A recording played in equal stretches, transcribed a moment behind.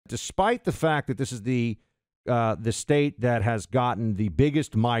despite the fact that this is the state that has gotten the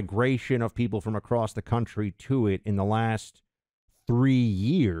biggest migration of people from across the country to it in the last 3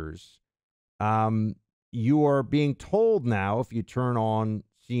 years, you are being told now, if you turn on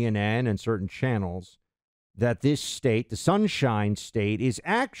CNN and certain channels, that this state, the Sunshine State, is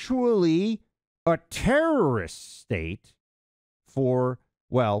actually a terrorist state for,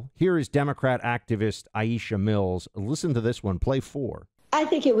 well, here is Democrat activist Aisha Mills. Listen to this one. Play 4. I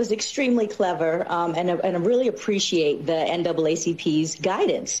think it was extremely clever, and I really appreciate the NAACP's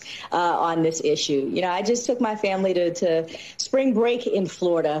guidance on this issue. You know, I just took my family to spring break in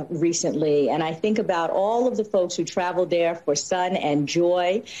Florida recently, and I think about all of the folks who traveled there for sun and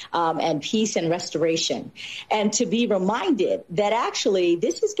joy and peace and restoration. And to be reminded that actually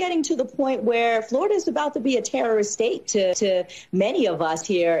this is getting to the point where Florida is about to be a terrorist state to many of us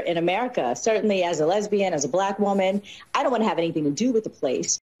here in America. Certainly as a lesbian, as a black woman, I don't want to have anything to do with the place.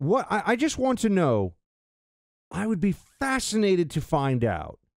 What I just want to know, I would be fascinated to find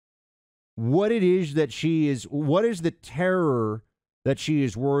out what it is that what is the terror that she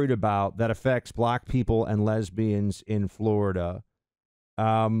is worried about that affects black people and lesbians in Florida.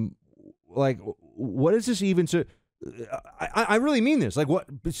 Like, what is this even? So, I really mean this. Like, what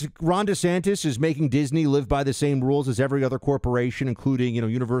Ron DeSantis is making Disney live by the same rules as every other corporation, including, you know,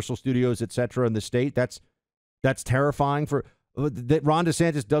 Universal Studios, et cetera, in the state. That's terrifying for. That Ron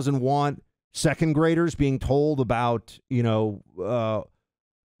DeSantis doesn't want second graders being told about, you know,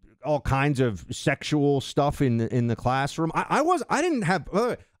 all kinds of sexual stuff in the classroom. I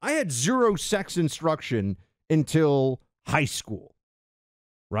had zero sex instruction until high school,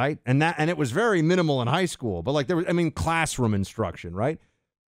 right? And it was very minimal in high school, but like classroom instruction, right?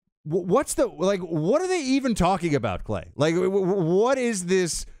 What are they even talking about, Clay? Like, what is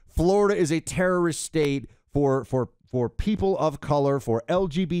this? Florida is a terrorist state for people of color, for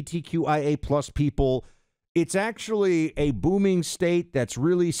LGBTQIA plus people. It's actually a booming state that's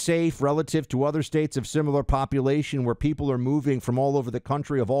really safe relative to other states of similar population where people are moving from all over the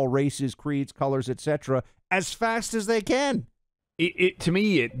country of all races, creeds, colors, etc., as fast as they can. To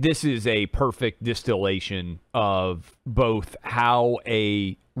me, this is a perfect distillation of both how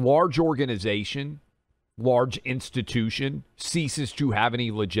a large organization, large institution ceases to have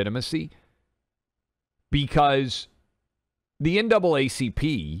any legitimacy, because the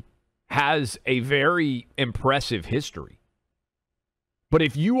NAACP has a very impressive history. But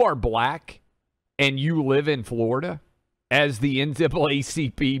if you are black and you live in Florida, as the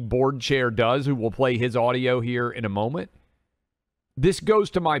NAACP board chair does, who will play his audio here in a moment, this goes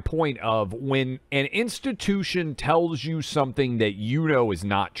to my point of when an institution tells you something that you know is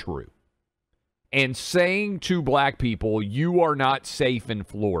not true, and saying to black people, you are not safe in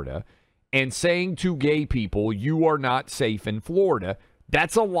Florida, and saying to gay people, you are not safe in Florida,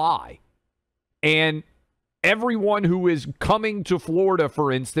 that's a lie. And everyone who is coming to Florida,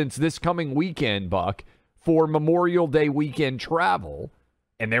 for instance, this coming weekend, Buck, for Memorial Day weekend travel,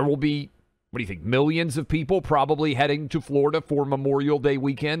 and there will be, what do you think, millions of people probably heading to Florida for Memorial Day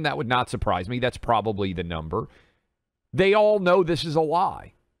weekend? That would not surprise me. That's probably the number. They all know this is a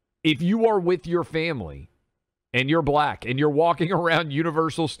lie. If you are with your family and you're black and you're walking around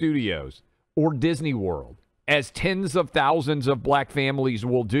Universal Studios or Disney World, as tens of thousands of black families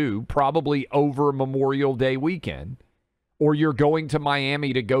will do, probably over Memorial Day weekend, or you're going to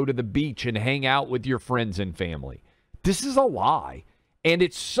Miami to go to the beach and hang out with your friends and family, this is a lie. And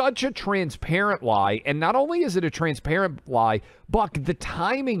it's such a transparent lie. And not only is it a transparent lie, Buck, the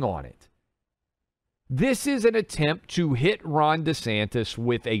timing on it. This is an attempt to hit Ron DeSantis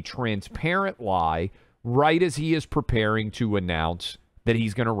with a transparent lie right as he is preparing to announce that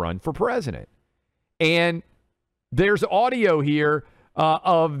he's going to run for president. And there's audio here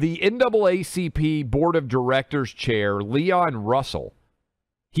of the NAACP Board of Directors chair, Leon Russell.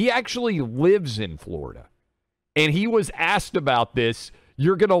 He actually lives in Florida. And he was asked about this.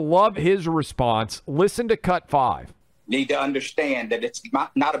 You're going to love his response. Listen to cut 5. Need to understand that it's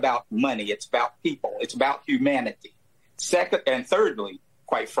not about money. It's about people. It's about humanity. Second and thirdly,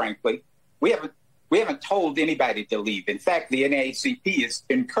 quite frankly, we haven't told anybody to leave. In fact, the NAACP is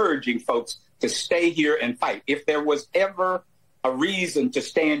encouraging folks to stay here and fight. If there was ever a reason to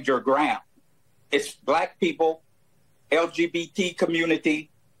stand your ground, it's black people, LGBT community,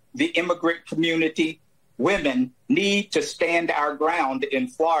 the immigrant community. Women need to stand our ground in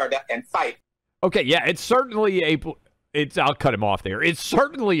Florida and fight. Okay, yeah, it's certainly I'll cut him off there. It's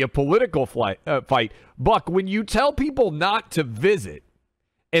certainly a political fight. Buck, when you tell people not to visit,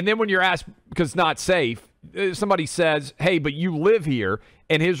 and then when you're asked because it's not safe, somebody says, hey, but you live here,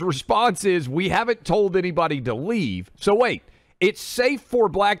 and his response is, we haven't told anybody to leave. So wait, It's safe for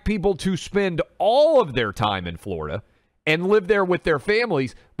black people to spend all of their time in Florida and live there with their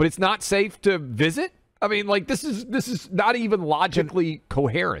families, but it's not safe to visit? I mean, like, this is not even logically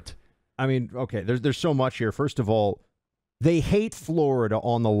coherent. I mean, okay, there's so much here. First of all, they hate Florida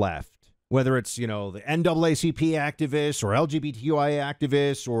on the left, whether it's, the NAACP activists or LGBTQIA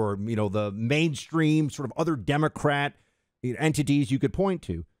activists or, the mainstream sort of other Democrat entities you could point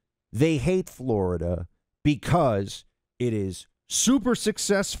to. They hate Florida because it is super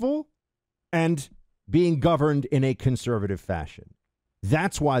successful and being governed in a conservative fashion.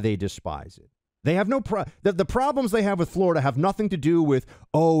 That's why they despise it. They have no the problems they have with Florida have nothing to do with,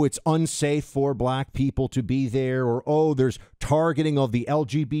 oh, it's unsafe for black people to be there, or, oh, there's targeting of the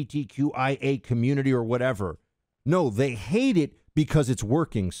LGBTQIA community or whatever. No, they hate it because it's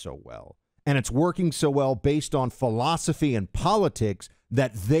working so well. And it's working so well based on philosophy and politics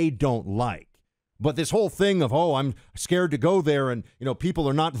that they don't like. But this whole thing of, oh, I'm scared to go there and, people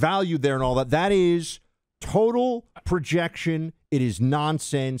are not valued there and all that is total projection. It is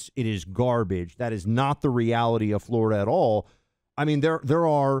nonsense. It is garbage. That is not the reality of Florida at all. I mean, there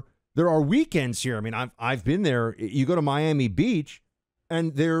are weekends here. I mean, I've been there. You go to Miami Beach,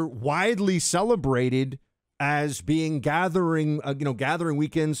 and they're widely celebrated as being gathering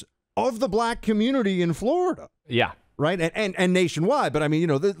weekends of the black community in Florida. Yeah. Right. And nationwide. But I mean,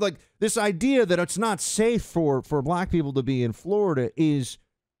 this idea that it's not safe for black people to be in Florida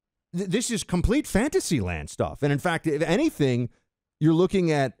this is complete fantasy land stuff. And in fact, if anything, you're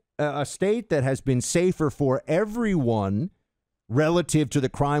looking at a state that has been safer for everyone relative to the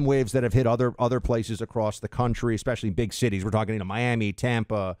crime waves that have hit other places across the country, especially big cities. We're talking Miami,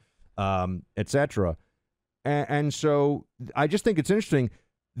 Tampa, etc. And so I just think it's interesting.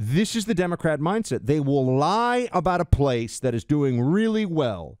 This is the Democrat mindset. They will lie about a place that is doing really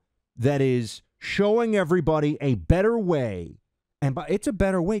well, that is showing everybody a better way. And it's a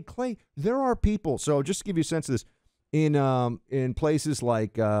better way, Clay. There are people. So just to give you a sense of this, in places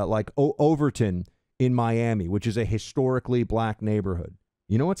like Overton in Miami, which is a historically black neighborhood.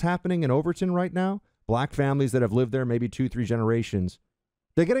 You know what's happening in Overton right now? Black families that have lived there maybe 2-3 generations,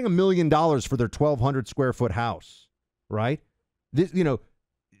 they're getting $1 million for their 1,200 square foot house, right? This,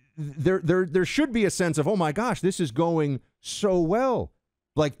 there should be a sense of, oh my gosh, this is going so well.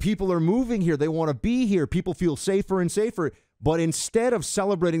 Like, people are moving here. They want to be here. People feel safer and safer. But instead of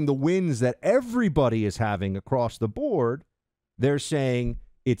celebrating the wins that everybody is having across the board, they're saying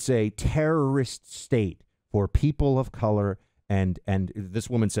it's a terrorist state for people of color. And this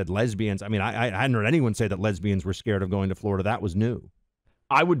woman said lesbians. I mean, I hadn't heard anyone say that lesbians were scared of going to Florida. That was new.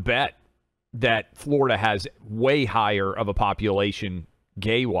 I would bet that Florida has way higher of a population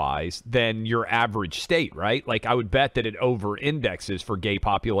gay-wise than your average state, right? Like, I would bet that it over-indexes for gay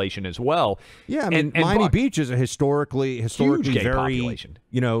population as well. Yeah, I mean, Miami Beach is a historically huge gay very population.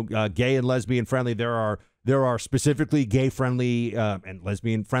 Gay and lesbian friendly. There are specifically gay friendly and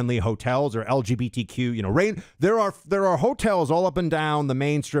lesbian friendly hotels or LGBTQ. There are hotels all up and down the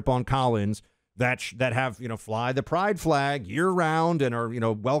main strip on Collins that have fly the pride flag year round and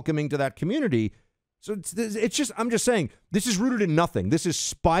are welcoming to that community. So it's just, I'm just saying, this is rooted in nothing. This is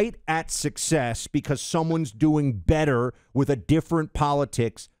spite at success because someone's doing better with a different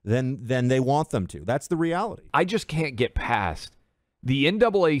politics than they want them to. That's the reality. I just can't get past the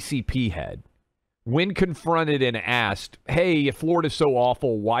NAACP head when confronted and asked, hey, if Florida's so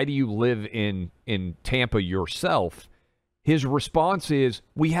awful, why do you live in Tampa yourself? His response is,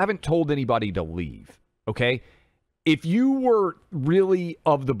 we haven't told anybody to leave, okay? If you were really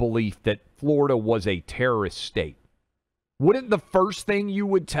of the belief that Florida was a terrorist state, wouldn't the first thing you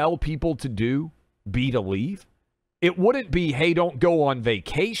would tell people to do be to leave? It wouldn't be, hey, don't go on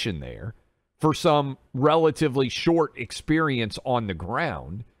vacation there for some relatively short experience on the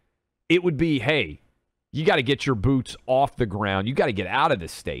ground. It would be, hey, you got to get your boots off the ground. You got to get out of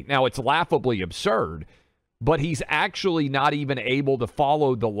this state. Now, it's laughably absurd, but he's actually not even able to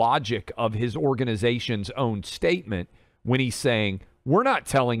follow the logic of his organization's own statement when he's saying, we're not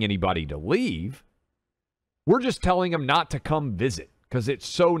telling anybody to leave. We're just telling them not to come visit because it's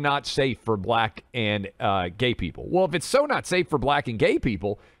so not safe for black and gay people. Well, if it's so not safe for black and gay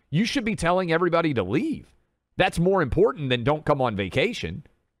people, you should be telling everybody to leave. That's more important than don't come on vacation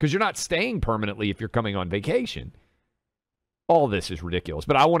because you're not staying permanently if you're coming on vacation. All this is ridiculous.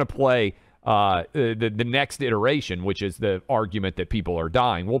 But I want to play the next iteration, which is the argument that people are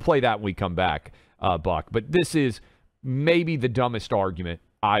dying. We'll play that when we come back, Buck. But this is maybe the dumbest argument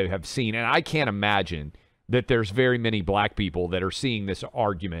I have seen. And I can't imagine that there's very many black people that are seeing this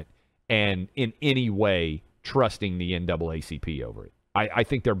argument and in any way trusting the NAACP over it. I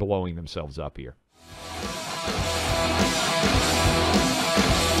think they're blowing themselves up here.